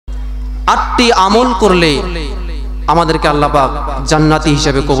8টি আমল করলে আমাদেরকে আল্লাহ পাক জান্নাতি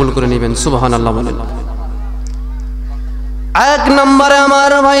হিসেবে কবুল করে নেবেন। সুবহানাল্লাহ বলেন। 1 নম্বরে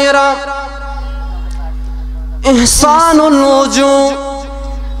আমার ভাইয়েরা, ইহসানুল ওযু।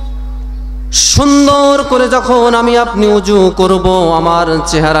 সুন্দর করে যখন আমি আপনি ওযু করব, আমার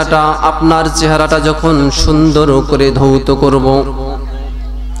চেহারাটা আপনার চেহারাটা যখন সুন্দর করে ধৌত করব,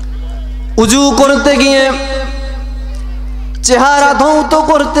 ওযু করতে গিয়ে চেহারা ধৌত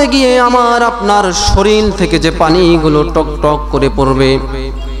করতে গিয়ে আমার আপনার শরীর থেকে যে পানিগুলো টক টক করে পড়বে,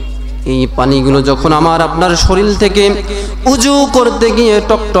 এই পানিগুলো যখন আমার আপনার শরীর থেকে ওযু করতে গিয়ে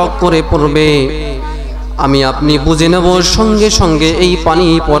টক টক করে পড়বে, আমি আপনি বুঝে নেব সঙ্গে সঙ্গে এই পানি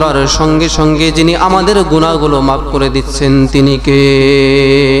পড়ার সঙ্গে সঙ্গে যিনি আমাদের গুনাহগুলো মাফ করে দিচ্ছেন তিনি কে?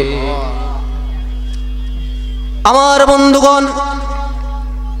 আমার বন্ধুগণ,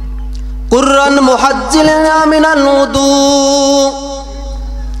 কুরআন মুহাজ্জিলিনা মিনাল উযু।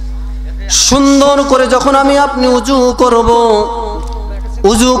 সুন্দর করে যখন আমি আপনি ওযু করব,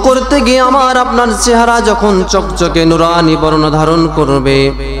 ওযু করতে গিয়ে আমার আপনার চেহারা যখন চকচকে নুরানি বর্ণ ধারণ করবে,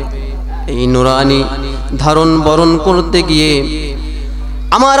 এই নুরানি ধারণ বরণ করতে গিয়ে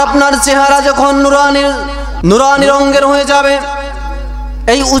আমার আপনার চেহারা যখন নুরানি রঙের হয়ে যাবে,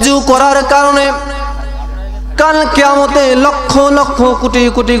 এই ওযু করার কারণে কাল কিয়ামতে লক্ষ লক্ষ কোটি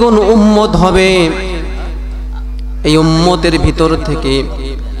কোটি গুণ উম্মত হবে। এই উম্মতের ভিতর থেকে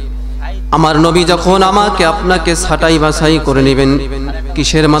আমার নবী যখন আমাকে আপনাকে ছাঁটাই বাছাই করে নেবেন,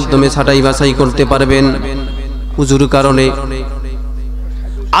 কিসের মাধ্যমে ছাঁটাই বাছাই করতে পারবেন? ওযুর কারণে।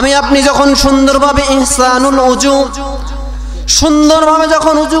 আমি আপনি যখন সুন্দরভাবে ইহসানুল ওযু, সুন্দরভাবে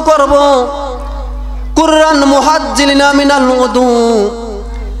যখন ওযু করব, কুরআন মুহাজ্জিলিনা মিনাল উযু,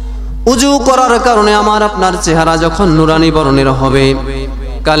 ওযু করার কারণে আমার আপনার চেহারা যখন নুরানি বর্ণের হবে,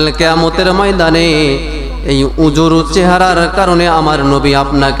 কাল কিয়ামতের ময়দানে এই ওযুর চেহারার কারণে আমার নবী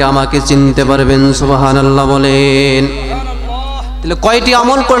আপনাকে আমাকে চিনতে পারবেন। সুবহানাল্লাহ বলেন। তাহলে কয়টি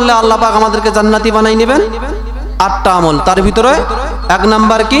আমল করলে আল্লাহ পাক আমাদেরকে জান্নাতি বানাই নেবেন? 8টা আমল। তার ভিতরে 1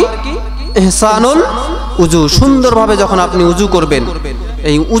 নাম্বার কি? ইহসানুল ওযু। সুন্দরভাবে যখন আপনি ওযু করবেন,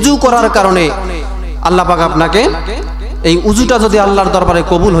 এই ওযু করার কারণে আল্লাহ পাক আপনাকে, এই ওযুটা যদি আল্লাহর দরবারে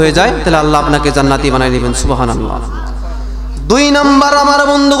কবুল হয়ে যায়, তাহলে আল্লাহ আপনাকে জান্নাতি বানাই নেবেন। সুবহানাল্লাহ। 2 নাম্বার আমার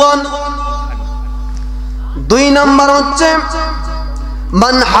বন্ধুগণ, 2 নাম্বার হচ্ছে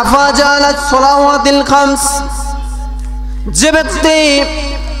মান হাফাজা আলা সালাওয়াতিল খামস। যে ব্যক্তি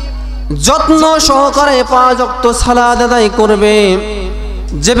যত্ন সহকারে 5 ওয়াক্ত সালাত আদায় করবে,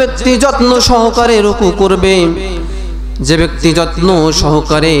 যে ব্যক্তি যত্ন সহকারে রুকু করবে, যে ব্যক্তি যত্ন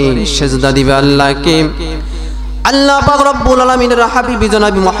সহকারে সিজদা দিবে আল্লাহকে, আল্লাহ পাক রব্বুল আলামিনের হাবিব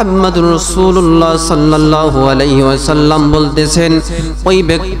জনাব মুহাম্মদুর রাসূলুল্লাহ সাল্লাল্লাহু আলাইহি ওয়াসাল্লাম বলতেছেন, ওই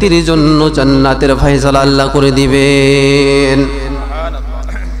ব্যক্তির জন্য জান্নাতের ফয়সালা আল্লাহ করে দিবেন।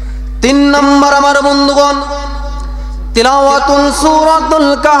 3 নাম্বার আমার বন্ধুগণ, তিলাওয়াতুল সূরাতুল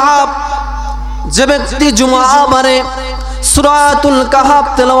কাহফ। যে ব্যক্তি জুমআবারে সূরাতুল কাহফ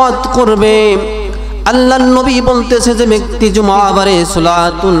তেলাওয়াত করবে, আল্লাহর নবী বলতেছে যে ব্যক্তি জুমআবারে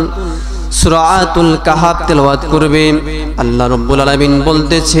সূরাতুল কাহফ তেলাওয়াত করবে, আল্লাহ রাব্বুল আলামিন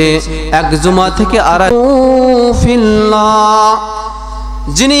বলতেছে 1 জুমা থেকে ফিল্লাহ।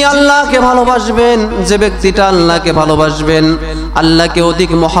 যিনি আল্লাহকে ভালোবাসবেন, যে ব্যক্তিটা আল্লাহকে ভালোবাসবেন, আল্লাহকে অধিক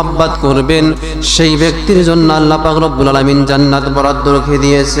মহব্বত করবেন, সেই ব্যক্তির জন্য আল্লাহ পাক রব্বুল আলামিন জান্নাত বরাদ্দ রেখে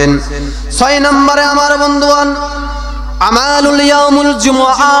দিয়েছেন। 6 নম্বরে আমার বন্ধুগণ, আমালুল ইয়াউমুল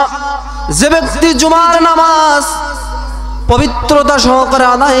জুমআ। যে ব্যক্তি জুমার নামাজ পবিত্রতা সহকারে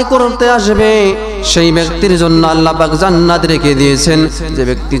আদায় করতে আসবে, সেই ব্যক্তির জন্য আল্লাহ পাক জান্নাত রেখে দিয়েছেন। যে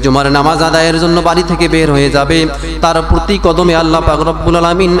ব্যক্তি জুমার নামাজ আদায়ের জন্য বাড়ি থেকে বের হয়ে যাবে, তার প্রতি কদমে আল্লাহ পাক রব্বুল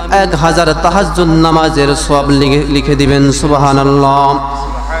আলামিন 1000 তাহাজ্জুদ নামাজের সওয়াব লিখে দিবেন। সুবহানাল্লাহ।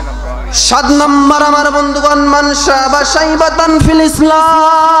 7 নম্বর আমার বন্ধুগণ, মান শাবা শাইবাতান ফিল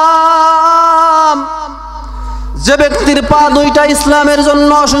ইসলাম। যে ব্যক্তির পা 2টা ইসলামের জন্য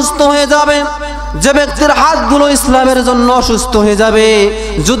অসুস্থ হয়ে যাবে, যে ব্যক্তির হাতগুলো ইসলামের জন্য অসুস্থ হয়ে যাবে,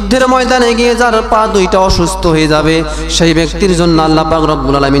 যুদ্ধের ময়দানে গিয়ে যার পা 2টা অসুস্থ হয়ে যাবে, সেই ব্যক্তির জন্য আল্লাহ পাক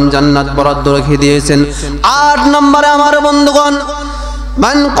রব্বুল আলামিন জান্নাত বরাদ্দ রেখে দিয়েছেন। 8 নম্বরে আমার বন্ধুগণ,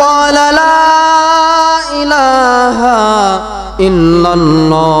 মান ক্বালা লা ইলাহা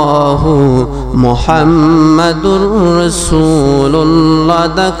ইল্লাল্লাহু মুহাম্মাদুর রাসূলুল্লাহ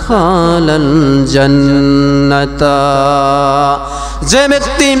দাখালাল জান্নাতা। যে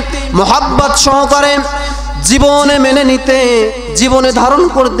ব্যক্তি মোহাব্বত সহকারে জীবনে মেনে নিতে, জীবনে ধারণ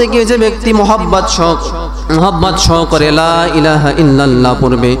করতে গিয়ে যে ব্যক্তি মোহাব্বত সহকারে লা ইলাহা ইল্লাল্লাহ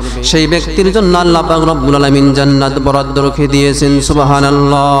পড়বে, সেই ব্যক্তির জন্য আল্লাহ পাক রব্বুল আলামিন জান্নাত বরাদ্দ রেখে দিয়েছেন।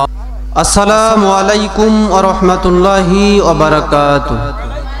 সুবহানাল্লাহ। আসসালামু আলাইকুম ওয়া রাহমাতুল্লাহি ওয়া বারাকাতুহু।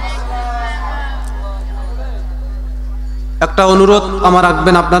 একটা অনুরোধ আমার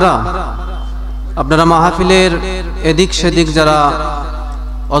রাখবেন আপনারা মাহফিলের এদিক সেদিক যারা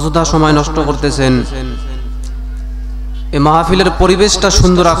অযথা সময় নষ্ট করতেছেন, এই মাহফিলের পরিবেশটা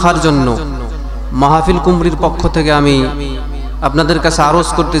সুন্দর রাখার জন্য মাহফিল কুমরির পক্ষ থেকে আমি আপনাদের কাছে আরজ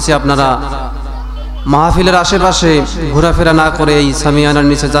করতেছি, আপনারা মাহফিলের আশেপাশে ঘোরাফেরা না করে এই সামিয়ানার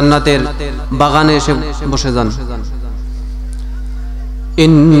নিচে জান্নাতের বাগানে এসে বসে যান।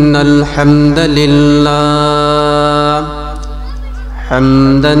 ইন্নাল হামদালিল্লাহ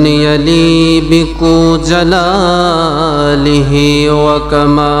হামদান ইয়ালিকু জালালিহি ওয়া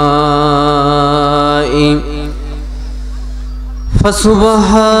কামাই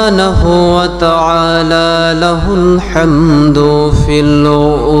فسبحانه وتعالى له الحمد في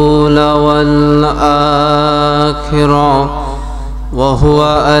الأولى والآخرة وهو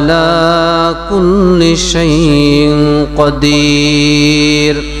على كل شيء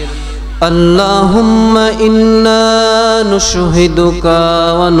قدير. اللهم إنا نشهدك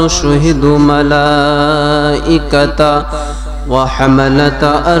ونشهد ملائكتك وحملة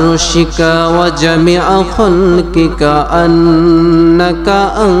أرشك وجميع خلقك أنك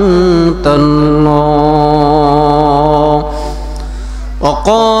أنت الله.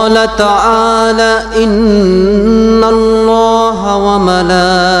 وقال تعالى إن الله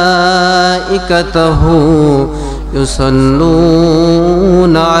وملائكته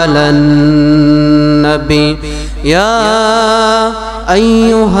يصلون على النبي يا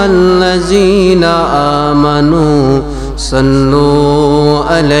أيها الذين آمنوا صلوا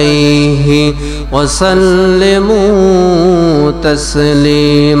عليه وسلموا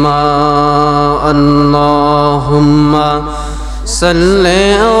تسليما. اللهم صل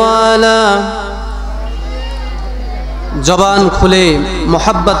على জবান খুলে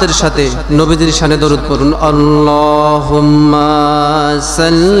মোহাব্বতের সাথে নবীজির শানে দরুদ পড়ুন। আল্লাহুম্মা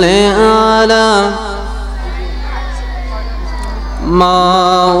সাল্লি আলা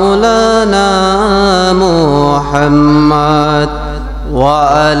মাওলানা মুহাম্মদ ওয়া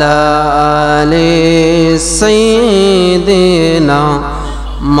আলা আলি সাইয়্যিদিনা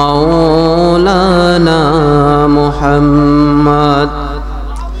মাওলানা মুহাম্মদ।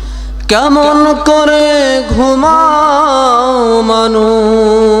 কেমন করে ঘুমাও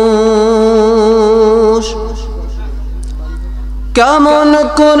মানুষ, কেমন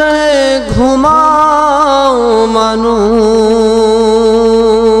করে ঘুমাও মানুষ,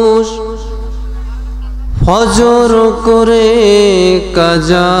 ফজর করে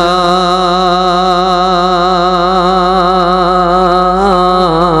কাজা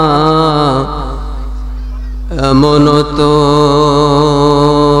এমন তো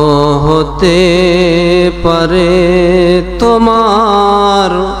হতে পারে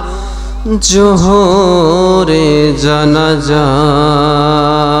তোমার জোহরে জানাজা।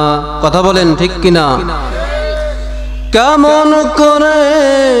 কথা বলেন ঠিক কিনা? কেমন করে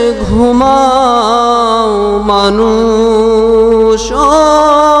ঘুমাও মানুষ,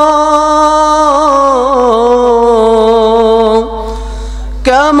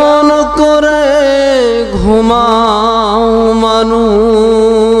 কেমন করে ঘুমাও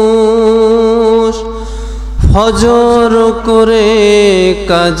মানুষ, ফজর করে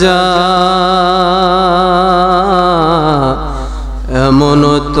কাজা এমন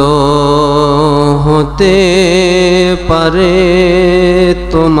তো হতে পারে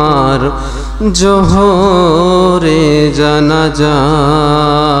তোমার জোহরে জানাজা।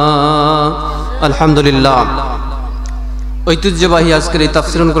 আলহামদুলিল্লাহ, ঐতিহ্যবাহী আজকের এই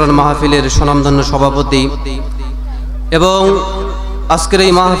তাফসীরুল কোরআন মাহফিলের স্বনামধন্য সভাপতি এবং আজকের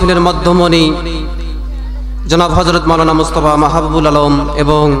এই মাহফিলের মধ্যমণি জনাব হযরত মাওলানা মুস্তাফা মাহবুবুল আলম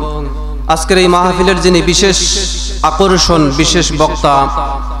এবং আজকের এই মাহফিলের যিনি বিশেষ আকর্ষণ, বিশেষ বক্তা,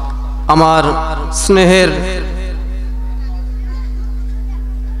 আমার স্নেহের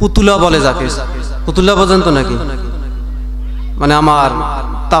পুতুলা বলে যাকে, পুতুলা পর্যন্ত নাকি মানে আমার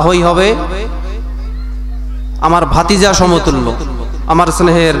তাহই হবে আমার ভাতিজা সমতুল্য, আমার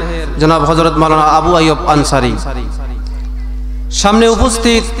স্নেহের জনাব হযরত মাওলানা আবু আইয়ুব আনসারী সামনে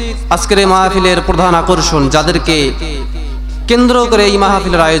উপস্থিত। আজকের এই মাহফিলের প্রধান আকর্ষণ, যাদেরকে কেন্দ্র করে এই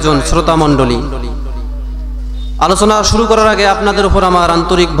মাহফিলের আয়োজন, শ্রোতা মণ্ডলী। আলোচনা শুরু করার আগে আপনাদের উপর আমার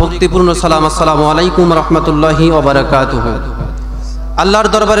আন্তরিক ভক্তিপূর্ণ সালাম। আসসালামু আলাইকুম রাহমাতুল্লাহি ওয়া বারাকাতুহু। আল্লাহর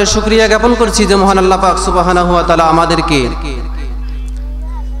দরবারে শুকরিয়া জ্ঞাপন করছি যে মহান আল্লাহ পাক সুবহানাহু ওয়া তাআলা আমাদেরকে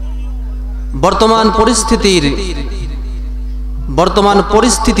বর্তমান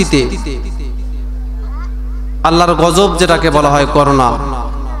পরিস্থিতিতে আল্লাহর গজব যেটাকে বলা হয় করোনা,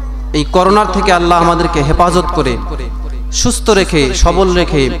 এই করোনার থেকে আল্লাহ আমাদেরকে হেফাজত করে সুস্থ রেখে সবল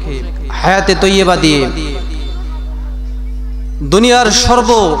রেখে হায়াতে তৈয়বা দিয়ে দুনিয়ার সর্ব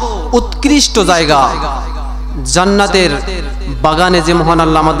উৎকৃষ্ট জায়গা জান্নাতের বাগানে যে মহান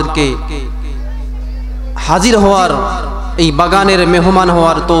আল্লাহ আমাদেরকে হাজির হওয়ার, এই বাগানের মেহমান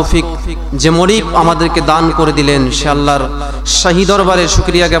হওয়ার তৌফিক যে মরিব আমাদেরকে দান করে দিলেন, সে আল্লাহর শাহী দরবারে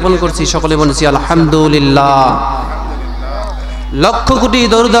শুকরিয়া জ্ঞাপন করছি। সকলে বলছি আলহামদুলিল্লাহ। লক্ষ কোটি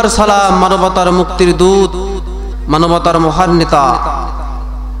দরুদ আর সালাম মানবতার মুক্তির দূত, মানবতার মহান নেতা,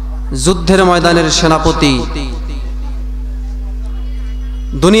 যুদ্ধের ময়দানের সেনাপতি,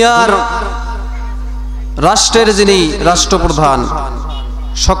 দুনিয়ার রাষ্ট্রের যিনি রাষ্ট্রপ্রধান,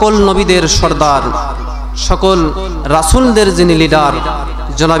 সকল নবীদের সর্দার, সকল রাসূলদের যিনি লিডার,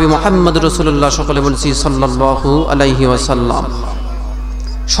 জনাবি মুহাম্মদ রাসূলুল্লাহ, সকলে বলছি সাল্লাল্লাহু আলাইহি ওয়াসাল্লাম।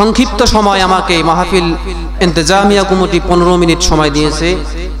 সংক্ষিপ্ত সময় আমাকে মাহফিল ইন্তেজামিয়া কমিটি 15 মিনিট সময় দিয়েছে।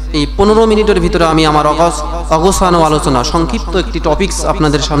 এই 15 মিনিটের ভিতরে আমি আমার অগোছানো আলোচনা, সংক্ষিপ্ত একটি টপিকস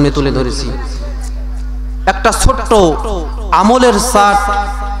আপনাদের সামনে তুলে ধরেছি। একটা ছোট্ট আমলের চার্ট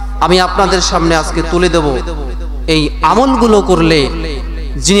আমি আপনাদের সামনে আজকে তুলে দেব। এই আমলগুলো করলে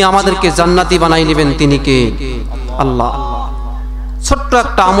যিনি আমাদেরকে জান্নাতি বানাই নেবেন তিনি কে? আল্লাহ। ছোট্ট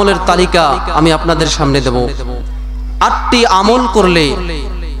একটা আমলের তালিকা আমি আপনাদের সামনে দেব। 8টি আমল করলে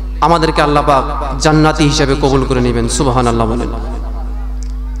আমাদেরকে আল্লাহ পাক জান্নাতি হিসেবে কবুল করে নেবেন। সুবহানাল্লাহ বলেন।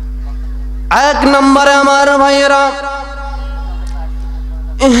 1 নম্বরে আমার ভাইয়েরা,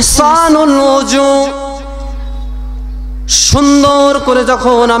 ইহসানুল ওযু। সুন্দর করে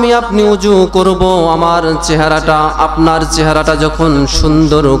যখন আমি আপনি ওযু করব, আমার চেহারাটা আপনার চেহারাটা যখন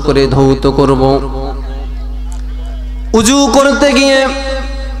সুন্দর করে ধৌত করব, ওযু করতে গিয়ে,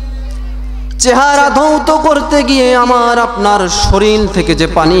 চেহারা ধৌত করতে গিয়ে আমার আপনার শরীর থেকে যে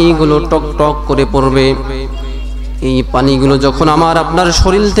পানিগুলো টক টক করে পড়বে, এই পানিগুলো যখন আমার আপনার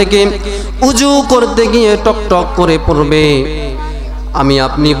শরীর থেকে ওযু করতে গিয়ে টক টক করে পড়বে, আমি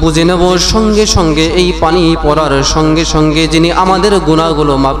আপনি বুঝে নেব সঙ্গে সঙ্গে এই পানি পড়ার সঙ্গে সঙ্গে যিনি আমাদের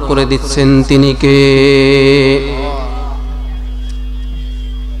গুনাহগুলো মাফ করে দিচ্ছেন তিনি কে?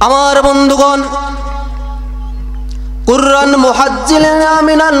 আমার বন্ধুগণ, কুরআন মুহাজ্জিলিনা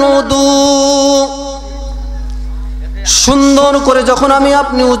মিনাল উযু। সুন্দর করে যখন আমি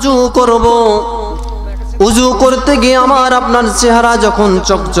আপনি ওযু করব, ওযু করতে গিয়ে আমার আপনার চেহারা যখন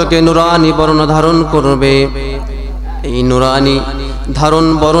চকচকে নুরানি বর্ণ ধারণ করবে, এই নুরানি ধারণ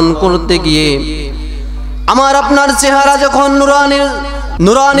বরণ করতে গিয়ে আমার আপনার চেহারা যখন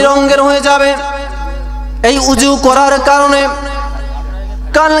নুরানি রঙের হয়ে যাবে, এই ওযু করার কারণে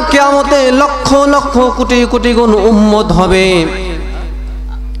কাল কিয়ামতে লক্ষ লক্ষ কোটি কোটি গুণ উম্মত হবে।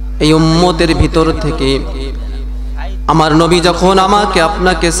 এই উম্মতের ভিতর থেকে আমার নবী যখন আমাকে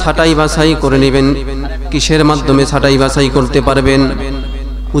আপনাকে ছাঁটাই বাছাই করে নেবেন, কিসের মাধ্যমে ছাঁটাই বাছাই করতে পারবেন?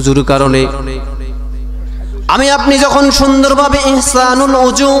 ওযুর কারণে। আমি আপনি যখন সুন্দরভাবে ইহসানুল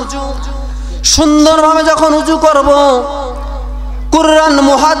ওযু, সুন্দরভাবে যখন ওযু করব, কুরআন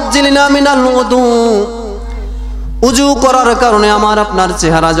মুহাজ্জিলিনা মিনাল উযু, ওযু করার কারণে আমার আপনার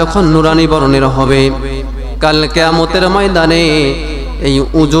চেহারা যখন নুরানি বর্ণের হবে, কাল কিয়ামতের ময়দানে এই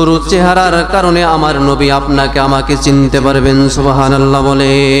ওযুর চেহারার কারণে আমার নবী আপনাকে আমাকে চিনতে পারবেন। সুবহানাল্লাহ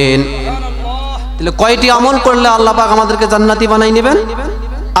বলেন। তাহলে কয়টি আমল করলে আল্লাহ পাক আমাদেরকে জান্নাতি বানাই নেবেন?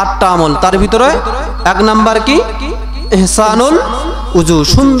 8টা আমল। তার ভিতরে 1 নাম্বার কি? ইহসানুল ওযু।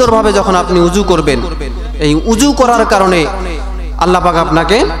 সুন্দরভাবে যখন আপনি ওযু করবেন, এই ওযু করার কারণে আল্লাহ পাক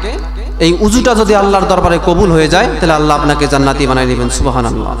আপনাকে, এই ওযুটা যদি আল্লাহর দরবারে কবুল হয়ে যায়, তাহলে আল্লাহ আপনাকে জান্নাতি বানাই নেবেন।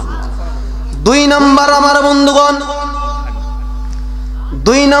 সুবহানাল্লাহ। 2 নাম্বার আমার বন্ধুগণ,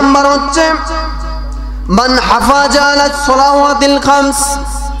 2 নাম্বার হচ্ছে মান হাফাজা আলা সালাওয়াতিল খামস।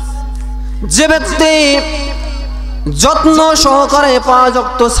 যে ব্যক্তি যত্ন সহকারে 5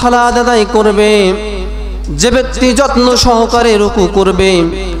 ওয়াক্ত সালাত আদায় করবে, যে ব্যক্তি যত্ন সহকারে রুকু করবে,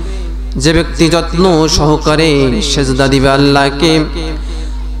 যে ব্যক্তি যত্ন সহকারে সিজদা দিবে আল্লাহকে,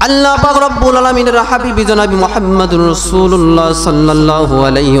 আল্লাহ পাক রব্বুল আলামিনের হাবিব জনাবি মুহাম্মদুর রাসূলুল্লাহ সাল্লাল্লাহু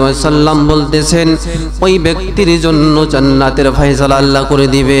আলাইহি ওয়াসাল্লাম বলতেছেন, ওই ব্যক্তির জন্য জান্নাতের ফয়সালা আল্লাহ করে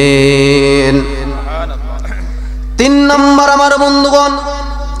দিবেন। 3 নাম্বার আমার বন্ধুগণ,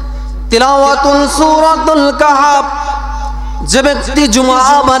 তিলাওয়াতুল সূরাতুল কাহফ। যে ব্যক্তি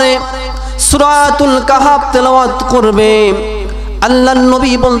জুমআ বারে সূরাতুল কাহফ তেলাওয়াত করবে, আল্লাহর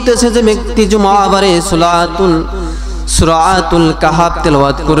নবী বলতেছে যে ব্যক্তি জুমআ বারে সূরাতুল কাহফ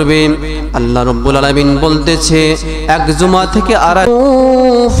তেলাওয়াত করবে, আল্লাহ রাব্বুল আলামিন বলতেছে এক জুমা থেকে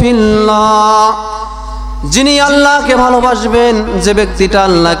ফিল্লাহ। যিনি আল্লাহকে ভালোবাসবেন, যে ব্যক্তিটা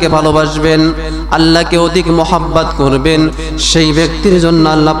আল্লাহকে ভালোবাসবেন, আল্লাহকে অধিক মহব্বত করবেন, সেই ব্যক্তির জন্য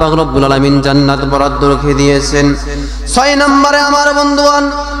আল্লাহ পাক রব্বুল আলামিন জান্নাত বরাদ্দ রেখে দিয়েছেন। 6 নম্বরে আমার বন্ধুগণ,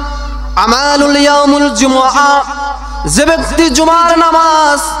 আমালুল ইয়াউমুল জুমআ। যে ব্যক্তি জুমার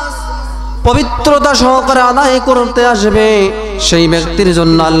নামাজ পবিত্রতা সহকারে আদায় করতে আসবে, সেই ব্যক্তির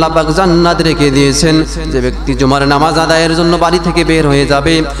জন্য আল্লাহ পাক জান্নাত রেখে দিয়েছেন। যে ব্যক্তি জুমার নামাজ আদায়ের জন্য বাড়ি থেকে বের হয়ে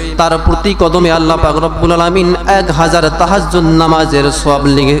যাবে, তার প্রতি কদমে আল্লাহ পাক রব্বুল আলামিন 1000 তাহাজ্জুদ নামাজের সওয়াব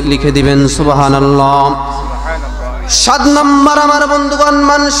লিখে দিবেন। সুবহানাল্লাহ। 7 নম্বর আমার বন্ধুগণ,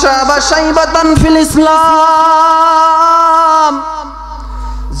 মান শাবা শাইবাতান ফিল ইসলাম,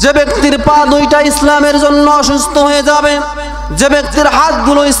 যে ব্যক্তির পা দুইটা ইসলামের জন্য অসুস্থ হয়ে যাবে, যে ব্যক্তির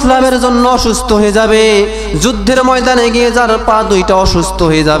হাতগুলো ইসলামের জন্য অসুস্থ হয়ে যাবে, যুদ্ধের ময়দানে গিয়ে যার পা দুইটা অসুস্থ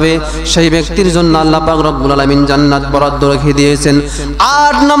হয়ে যাবে, সেই ব্যক্তির জন্য আল্লাহ পাক রব্বুল আলামিন জান্নাত বরাদ্দ রেখে দিয়েছেন।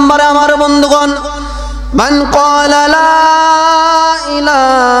 8 নম্বরে আমার বন্ধুগণ, মান ক্বালা লা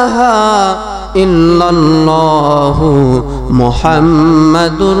ইলাহা ইল্লাল্লাহু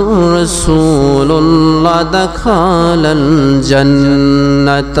মুহাম্মাদুর রাসূলুল্লাহ দাখালাল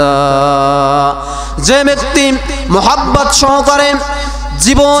জান্নাতা, যে ব্যক্তি মুহাব্বত সহকারে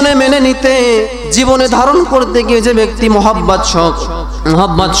জীবনে মেনে নিতে, জীবনে ধারণ করতে গিয়ে যে ব্যক্তি মুহাব্বত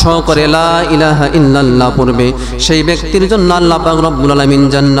সহকারে লা ইলাহা ইল্লাল্লাহ পড়বে, সেই ব্যক্তির জন্য আল্লাহ পাক রব্বুল আলামিন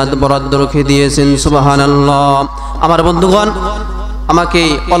জান্নাত বরাদ্দ রেখে দিয়েছেন। সুবহানাল্লাহ। আমার বন্ধুগণ, আমাকে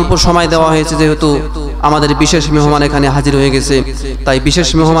অল্প সময় দেওয়া হয়েছে, যেহেতু আমাদের বিশেষ মেহমান এখানে হাজির হয়ে গেছে, তাই বিশেষ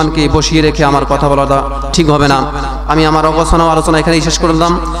মেহমানকে বসিয়ে রেখে আমার কথা বলাটা ঠিক হবে না। আমি আমার আলোচনা এখানেই শেষ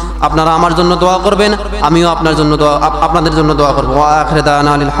করলাম। আপনারা আমার জন্য দোয়া করবেন, আমিও আপনাদের জন্য দোয়া করব। ওয়া আখিরু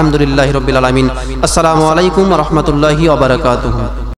দাওয়ানা আলহামদুলিল্লাহি রাব্বিল আলামিন। আসসালামু আলাইকুম ওয়া রাহমাতুল্লাহি ওয়া বারাকাতুহু।